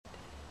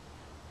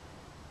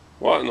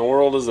What in the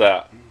world is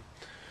that?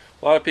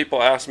 A lot of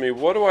people ask me,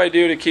 what do I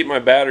do to keep my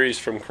batteries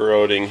from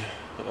corroding?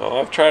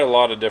 I've tried a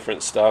lot of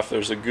different stuff.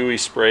 There's a gooey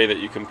spray that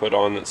you can put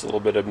on that's a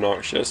little bit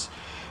obnoxious.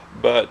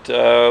 But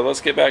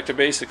let's get back to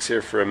basics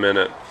here for a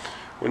minute.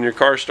 When your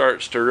car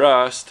starts to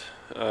rust,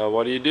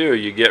 what do?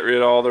 You get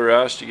rid of all the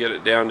rust, you get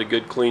it down to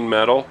good clean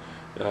metal,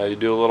 you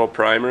do a little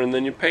primer, and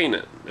then you paint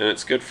it. And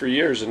it's good for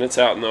years, and it's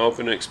out in the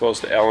open and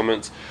exposed to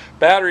elements.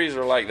 Batteries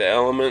are like the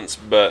elements,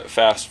 but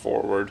fast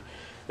forward.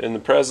 In the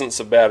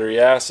presence of battery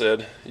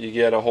acid, you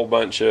get a whole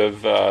bunch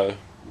of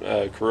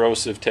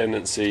corrosive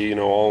tendency,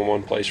 all in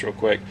one place real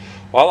quick.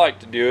 What I like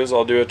to do is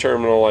I'll do a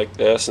terminal like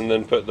this and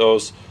then put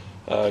those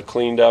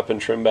cleaned up and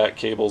trim back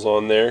cables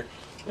on there.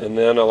 And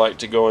then I like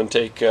to go and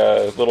take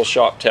a little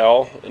shop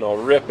towel and I'll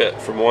rip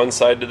it from one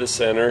side to the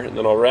center, and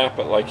then I'll wrap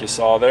it like you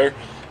saw there.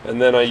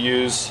 And then I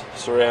use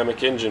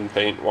ceramic engine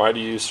paint. Why do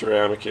you use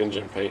ceramic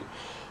engine paint?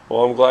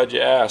 Well, I'm glad you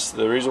asked.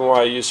 The reason why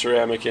I use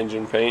ceramic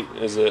engine paint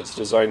is that it's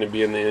designed to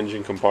be in the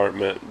engine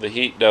compartment. The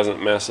heat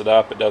doesn't mess it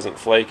up. It doesn't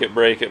flake it,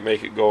 break it,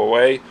 make it go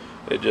away.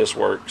 It just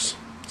works.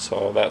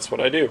 So that's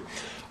what I do.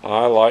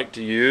 I like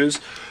to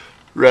use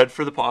red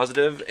for the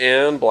positive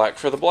and black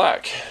for the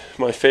black.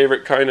 My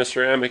favorite kind of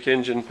ceramic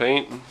engine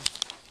paint.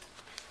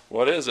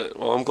 What is it?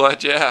 Well, I'm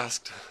glad you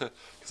asked,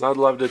 because I'd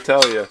love to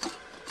tell you.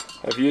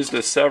 I've used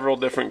several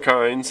different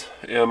kinds,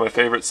 and my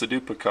favorite's the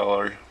Dupa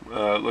color.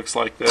 It looks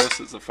like this.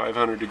 It's a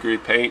 500 degree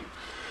paint.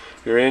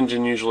 Your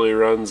engine usually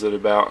runs at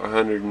about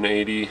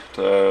 180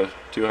 to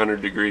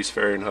 200 degrees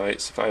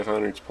Fahrenheit, so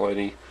 500 is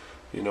plenty,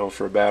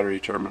 for a battery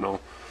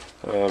terminal.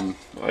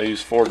 I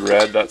use Ford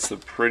red. That's the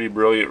pretty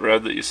brilliant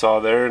red that you saw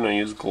there, and I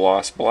use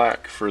gloss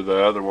black for the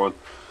other one.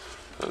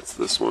 That's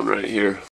this one right here.